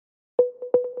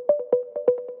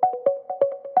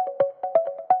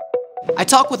I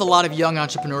talk with a lot of young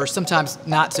entrepreneurs, sometimes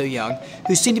not so young,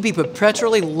 who seem to be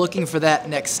perpetually looking for that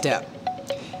next step.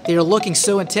 They are looking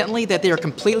so intently that they are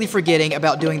completely forgetting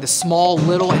about doing the small,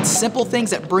 little, and simple things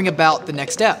that bring about the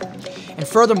next step. And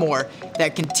furthermore,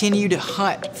 that continued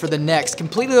hunt for the next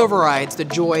completely overrides the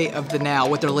joy of the now,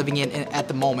 what they're living in at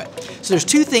the moment. So there's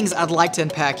two things I'd like to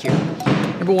unpack here.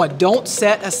 Number one, don't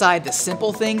set aside the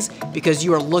simple things because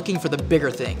you are looking for the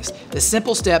bigger things. The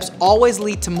simple steps always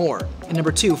lead to more. And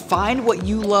number two, find what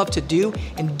you love to do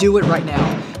and do it right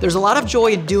now. There's a lot of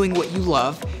joy in doing what you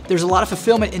love. There's a lot of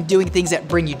fulfillment in doing things that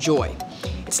bring you joy.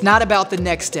 It's not about the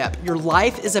next step. Your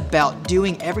life is about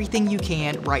doing everything you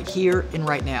can right here and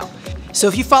right now. So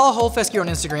if you follow Holdfast Gear on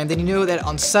Instagram, then you know that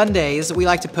on Sundays, we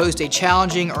like to post a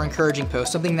challenging or encouraging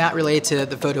post, something not related to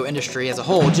the photo industry as a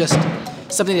whole, just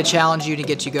something to challenge you to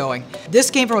get you going. This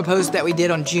came from a post that we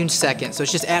did on June 2nd, so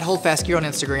it's just at Holdfast Gear on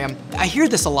Instagram. I hear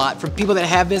this a lot from people that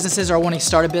have businesses or wanting to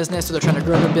start a business or they're trying to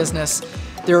grow their business.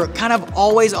 They're kind of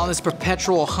always on this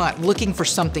perpetual hunt, looking for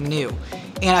something new.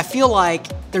 And I feel like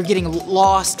they're getting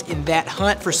lost in that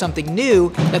hunt for something new,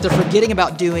 that they're forgetting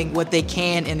about doing what they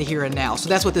can in the here and now. So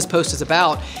that's what this post is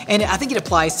about. And I think it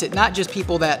applies to not just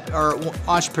people that are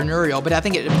entrepreneurial, but I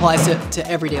think it applies to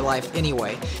everyday life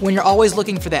anyway. When you're always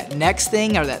looking for that next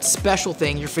thing or that special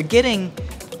thing, you're forgetting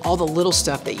all the little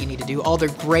stuff that you need to do, all the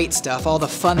great stuff, all the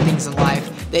fun things in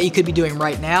life that you could be doing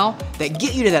right now that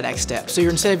get you to that next step. So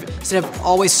you're instead of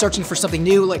always searching for something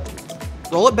new, like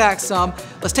roll it back some,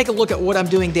 let's take a look at what I'm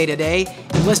doing day to day,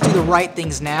 and let's do the right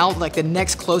things now, like the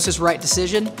next closest right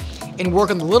decision, and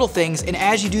work on the little things. And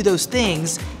as you do those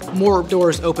things, more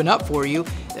doors open up for you.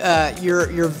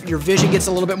 Your vision gets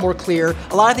a little bit more clear.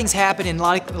 A lot of things happen and a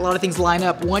lot of things line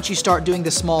up once you start doing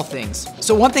the small things.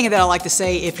 So one thing that I like to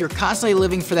say, if you're constantly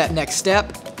living for that next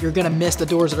step, you're gonna miss the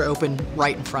doors that are open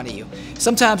right in front of you.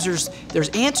 Sometimes there's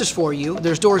answers for you,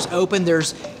 there's doors open,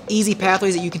 there's easy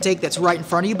pathways that you can take that's right in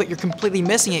front of you, but you're completely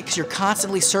missing it because you're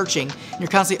constantly searching and you're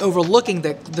constantly overlooking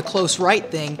the close right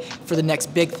thing for the next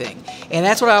big thing. And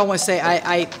that's what I want to say.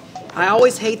 I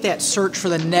always hate that search for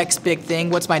the next big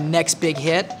thing. What's my next big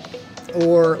hit?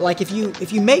 Or like if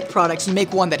you make products, you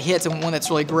make one that hits and one that's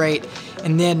really great,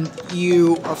 and then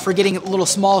you are forgetting little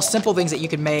small simple things that you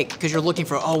can make because you're looking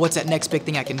for, oh, what's that next big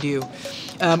thing I can do?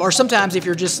 Or sometimes if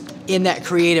you're just in that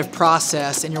creative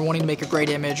process and you're wanting to make a great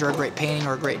image or a great painting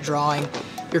or a great drawing,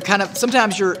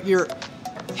 sometimes you're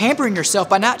hampering yourself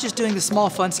by not just doing the small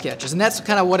fun sketches. And that's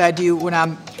kind of what I do when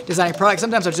I'm designing products.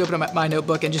 Sometimes I just open up my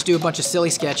notebook and just do a bunch of silly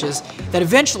sketches that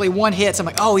eventually one hits. I'm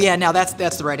like, oh yeah, now that's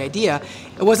the right idea.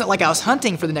 It wasn't like I was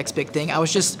hunting for the next big thing. I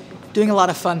was just doing a lot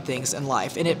of fun things in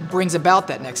life, and it brings about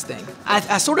that next thing.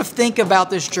 I sort of think about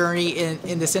this journey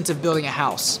in the sense of building a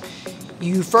house.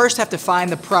 You first have to find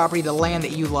the property, the land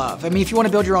that you love. I mean, if you want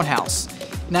to build your own house,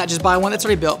 not just buy one that's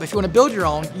already built, but if you want to build your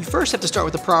own, you first have to start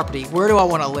with the property. Where do I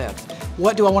want to live?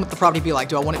 What do I want the property to be like?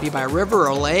 Do I want it to be by a river or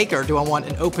a lake, or do I want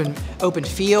an open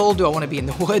field? Do I want to be in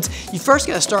the woods? You first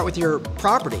got to start with your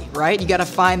property, right? You got to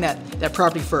find that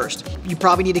property first. You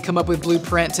probably need to come up with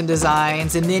blueprints and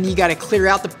designs, and then you got to figure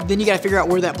out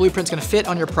where that blueprint's going to fit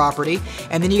on your property,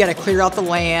 and then you got to clear out the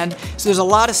land. So there's a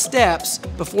lot of steps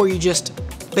before you just,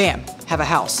 bam, have a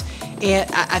house. And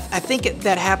I think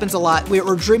that happens a lot.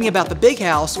 We're dreaming about the big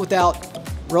house without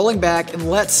rolling back,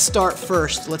 and let's start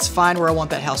first. Let's find where I want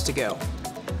that house to go.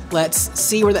 Let's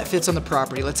see where that fits on the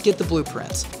property. Let's get the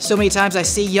blueprints. So many times I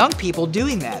see young people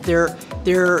doing that.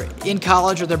 They're in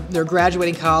college or they're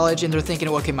graduating college and they're thinking,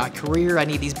 okay, my career, I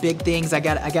need these big things. I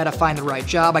gotta find the right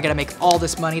job. I gotta make all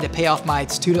this money to pay off my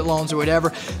student loans or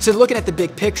whatever. So they're looking at the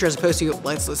big picture as opposed to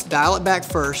let's dial it back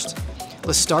first.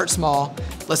 Let's start small.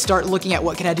 Let's start looking at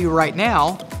what can I do right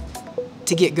now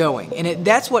to get going. And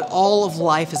that's what all of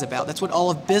life is about. That's what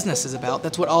all of business is about.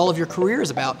 That's what all of your career is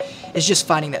about, is just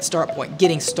finding that start point,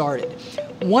 getting started.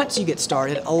 Once you get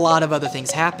started, a lot of other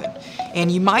things happen. And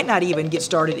you might not even get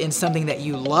started in something that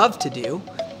you love to do.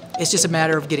 It's just a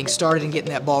matter of getting started and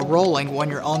getting that ball rolling when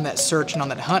you're on that search and on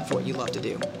that hunt for what you love to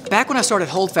do. Back when I started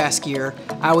Holdfast Gear,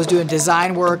 I was doing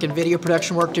design work and video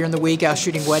production work during the week. I was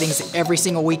shooting weddings every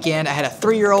single weekend. I had a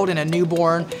 3-year-old and a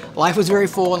newborn. Life was very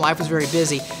full and life was very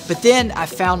busy. But then I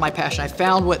found my passion. I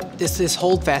found what this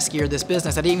Holdfast Gear, this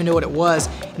business. I didn't even know what it was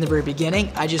in the very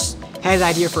beginning. I just had an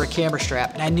idea for a camera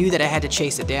strap, and I knew that I had to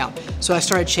chase it down. So I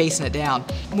started chasing it down.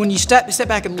 When you step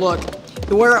back and look,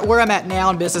 where I'm at now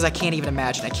in business, I can't even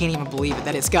imagine. I can't even believe it,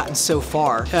 that it's gotten so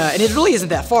far. And it really isn't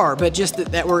that far, but just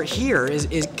that we're here is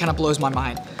kind of blows my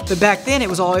mind. But back then it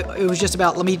was just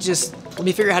about, let me just let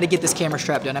me figure out how to get this camera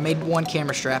strap done. I made one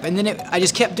camera strap, and then I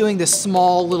just kept doing the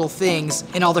small little things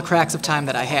in all the cracks of time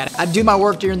that I had. I'd do my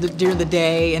work during the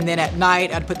day, and then at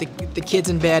night I'd put the kids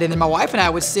in bed, and then my wife and I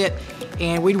would sit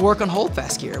and we'd work on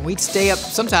holdfast gear, and we'd stay up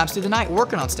sometimes through the night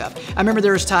working on stuff. I remember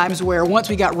there was times where once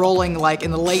we got rolling, like in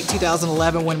the late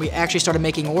 2011 when we actually started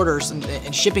making orders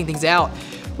and shipping things out,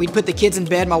 we'd put the kids in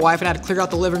bed, my wife and I had to clear out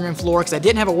the living room floor because I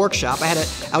didn't have a workshop.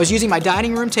 I was using my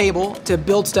dining room table to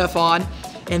build stuff on,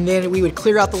 and then we would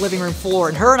clear out the living room floor,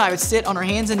 and her and I would sit on our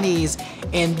hands and knees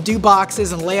and do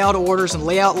boxes and lay out orders and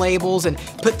lay out labels and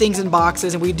put things in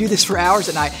boxes, and we'd do this for hours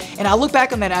at night. And I look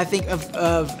back on that and I think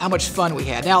of how much fun we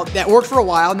had. Now, that worked for a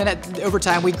while, and then over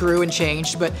time we grew and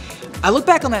changed, but I look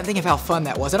back on that and think of how fun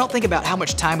that was. I don't think about how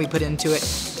much time we put into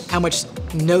it, how much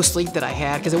no sleep that I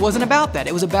had, because it wasn't about that.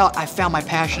 It was about I found my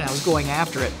passion and I was going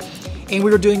after it. And we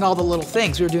were doing all the little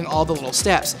things. We were doing all the little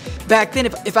steps. Back then,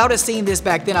 if I would have seen this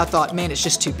back then, I thought, man, it's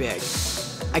just too big.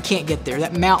 I can't get there.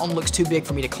 That mountain looks too big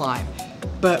for me to climb.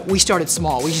 But we started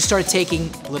small. We just started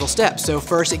taking little steps. So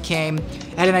first it came,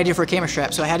 I had an idea for a camera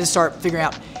strap, so I had to start figuring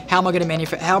out how am I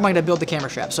gonna build the camera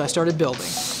strap? So I started building.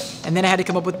 And then I had to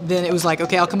come up with, then it was like,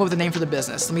 okay, I'll come up with a name for the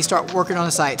business. Let me start working on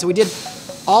the site. So we did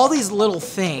all these little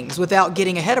things without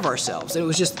getting ahead of ourselves. It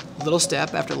was just little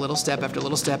step after little step after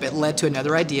little step. It led to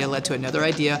another idea, led to another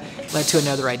idea, led to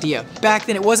another idea. Back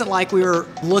then, it wasn't like we were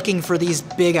looking for these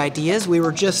big ideas.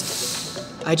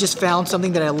 I just found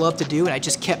something that I loved to do, and I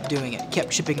just kept doing it,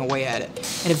 kept chipping away at it.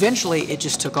 And eventually, it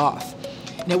just took off.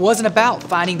 And it wasn't about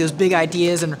finding those big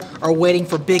ideas or waiting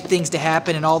for big things to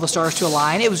happen and all the stars to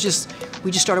align. It was just,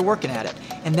 we just started working at it.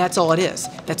 And that's all it is.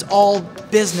 That's all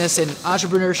business and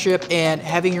entrepreneurship and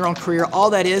having your own career. All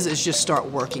that is just start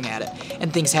working at it.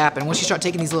 And things happen. Once you start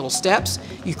taking these little steps,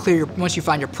 once you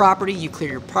find your property, you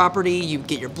clear your property, you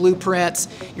get your blueprints,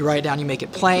 you write it down, you make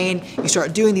it plain. You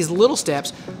start doing these little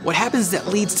steps. What happens is that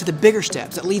leads to the bigger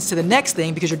steps. It leads to the next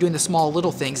thing because you're doing the small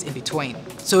little things in between.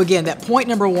 So again, that point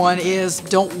number one is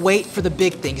don't wait for the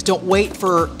big things. Don't wait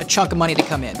for a chunk of money to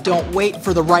come in. Don't wait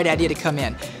for the right idea to come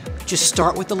in. Just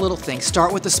start with the little things.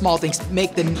 Start with the small things.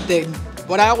 Make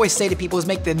what I always say to people is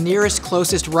make the nearest,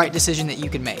 closest right decision that you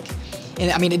can make. And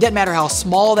I mean, it doesn't matter how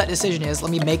small that decision is.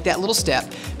 Let me make that little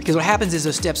step, because what happens is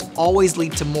those steps always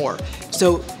lead to more.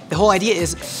 So the whole idea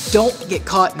is don't get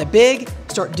caught in the big.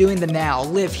 Start doing the now.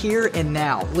 Live here and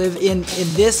now. Live in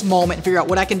this moment and figure out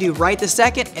what I can do right this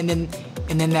second, and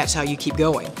then that's how you keep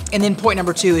going. And then point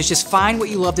number two is just find what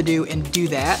you love to do and do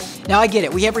that. Now I get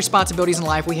it, we have responsibilities in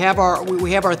life, we have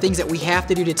our things that we have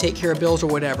to do to take care of bills or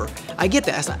whatever. I get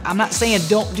that, I'm not saying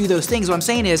don't do those things. What I'm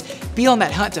saying is be on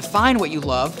that hunt to find what you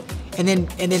love, and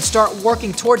then start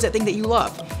working towards that thing that you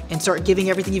love, and start giving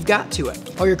everything you've got to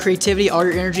it. All your creativity, all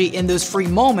your energy, in those free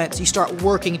moments, you start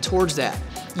working towards that.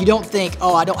 You don't think,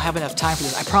 oh, I don't have enough time for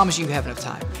this. I promise you have enough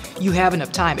time. You have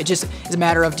enough time. It just is a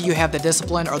matter of, do you have the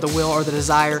discipline or the will or the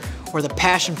desire or the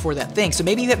passion for that thing? So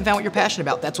maybe you haven't found what you're passionate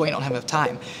about. That's why you don't have enough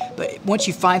time. But once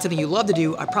you find something you love to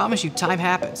do, I promise you time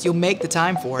happens. You'll make the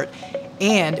time for it.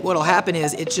 And what'll happen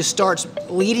is it just starts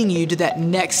leading you to that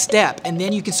next step. And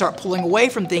then you can start pulling away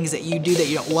from things that you do that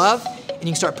you don't love, and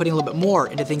you can start putting a little bit more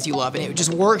into things you love. And it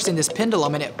just works in this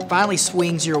pendulum, and it finally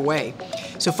swings your way.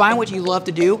 So find what you love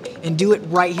to do and do it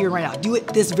right here, right now. Do it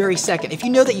this very second. If you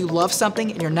know that you love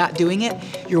something and you're not doing it,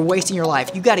 you're wasting your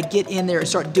life. You gotta get in there and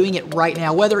start doing it right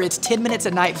now. Whether it's 10 minutes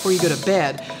at night before you go to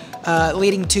bed,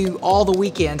 leading to all the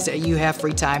weekends that you have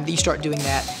free time, that you start doing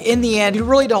that. In the end, you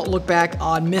really don't look back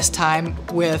on missed time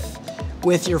with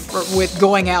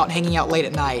going out and hanging out late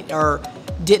at night, or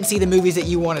didn't see the movies that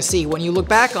you want to see. When you look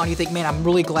back on, you think, man, I'm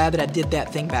really glad that I did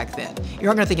that thing back then. You're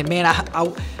not gonna thinking, man,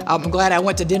 I'm glad I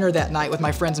went to dinner that night with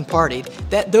my friends and partied.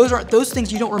 Those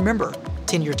things you don't remember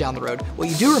 10 years down the road. What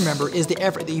you do remember is the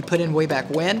effort that you put in way back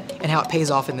when and how it pays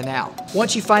off in the now.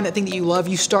 Once you find that thing that you love,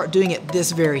 you start doing it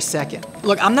this very second.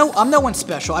 Look, I'm no one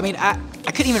special. I mean, I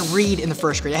couldn't even read in the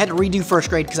first grade. I had to redo first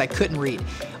grade because I couldn't read.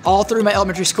 All through my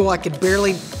elementary school, I could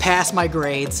barely pass my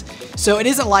grades. So it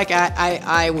isn't like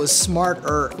I was smart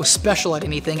or was special at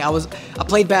anything. I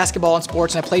played basketball and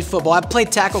sports, and I played football. I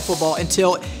played tackle football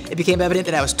until it became evident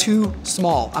that I was too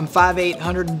small. I'm 5'8",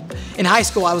 100. In high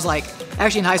school, I was like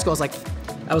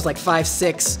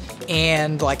 5'6",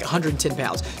 and like 110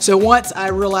 pounds. So once I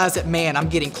realized that, man, I'm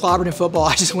getting clobbered in football,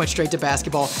 I just went straight to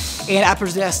basketball, and I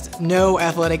possessed no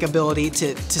athletic ability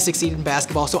to succeed in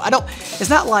basketball. So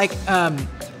it's not like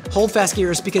Holdfast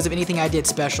gear is because of anything I did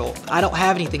special. I don't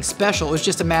have anything special. It was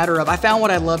just a matter of I found what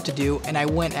I love to do and I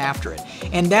went after it.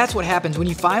 And that's what happens when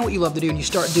you find what you love to do and you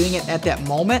start doing it at that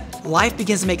moment. Life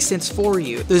begins to make sense for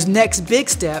you. Those next big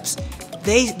steps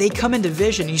they come into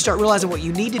vision, and you start realizing what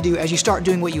you need to do as you start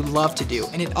doing what you love to do.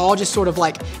 And it all just sort of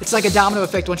like, it's like a domino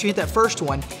effect. Once you hit that first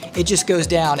one, it just goes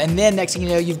down. And then next thing you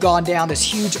know, you've gone down this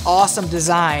huge, awesome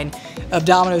design of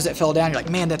dominoes that fell down. You're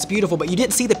like, man, that's beautiful. But you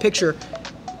didn't see the picture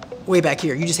way back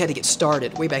here. You just had to get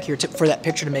started way back here for that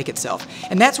picture to make itself.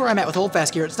 And that's where I'm at with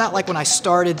Holdfast Gear. It's not like when I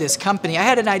started this company, I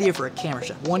had an idea for a camera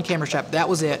strap, one camera strap, that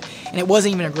was it. And it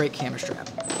wasn't even a great camera strap.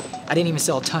 I didn't even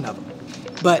sell a ton of them.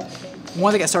 But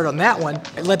once I got started on that one,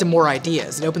 it led to more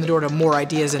ideas. It opened the door to more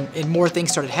ideas, and more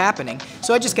things started happening.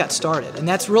 So I just got started. And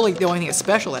that's really the only thing that's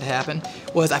special that happened,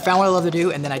 was I found what I love to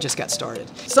do, and then I just got started.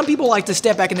 Some people like to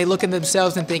step back and they look at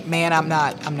themselves and think, man, I'm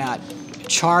not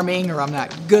charming, or I'm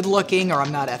not good looking, or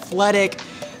I'm not athletic.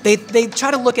 They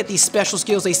try to look at these special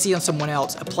skills they see on someone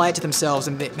else, apply it to themselves,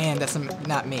 and think, man, that's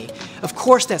not me. Of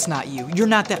course that's not you. You're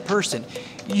not that person.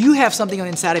 You have something on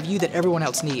the inside of you that everyone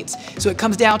else needs. So it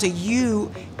comes down to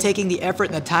you taking the effort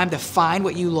and the time to find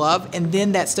what you love, and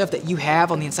then that stuff that you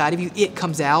have on the inside of you, it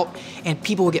comes out, and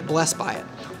people will get blessed by it.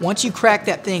 Once you crack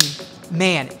that thing,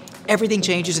 man, everything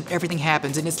changes and everything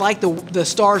happens. And it's like the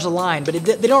stars align, but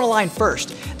they don't align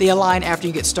first. They align after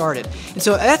you get started. And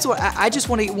so that's what I just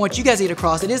want you guys to get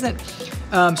across. It isn't,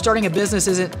 starting a business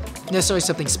isn't necessarily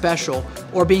something special,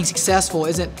 or being successful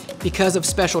isn't because of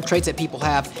special traits that people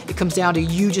have. It comes down to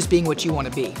you just being what you want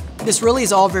to be. This really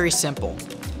is all very simple.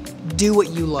 Do what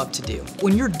you love to do.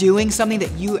 When you're doing something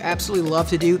that you absolutely love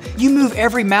to do, you move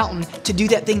every mountain to do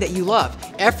that thing that you love.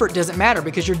 Effort doesn't matter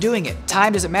because you're doing it.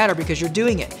 Time doesn't matter because you're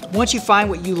doing it. Once you find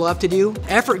what you love to do,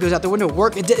 effort goes out the window.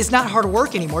 Work, it's not hard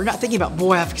work anymore. You're not thinking about,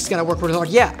 boy, I've just got to work really hard.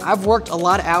 Yeah, I've worked a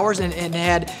lot of hours and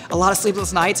had a lot of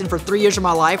sleepless nights, and for 3 years of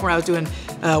my life when I was doing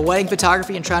wedding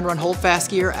photography and trying to run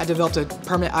Holdfast Gear, I developed a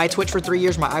permanent eye twitch for 3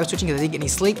 years. My eye was twitching because I didn't get any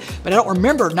sleep, but I don't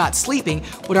remember not sleeping.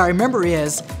 What I remember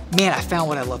is, man, I found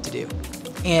what I love to do.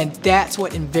 And that's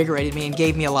what invigorated me and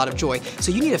gave me a lot of joy.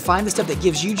 So you need to find the stuff that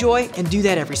gives you joy and do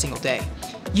that every single day.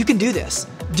 You can do this.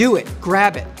 Do it.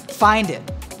 Grab it. Find it.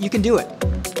 You can do it.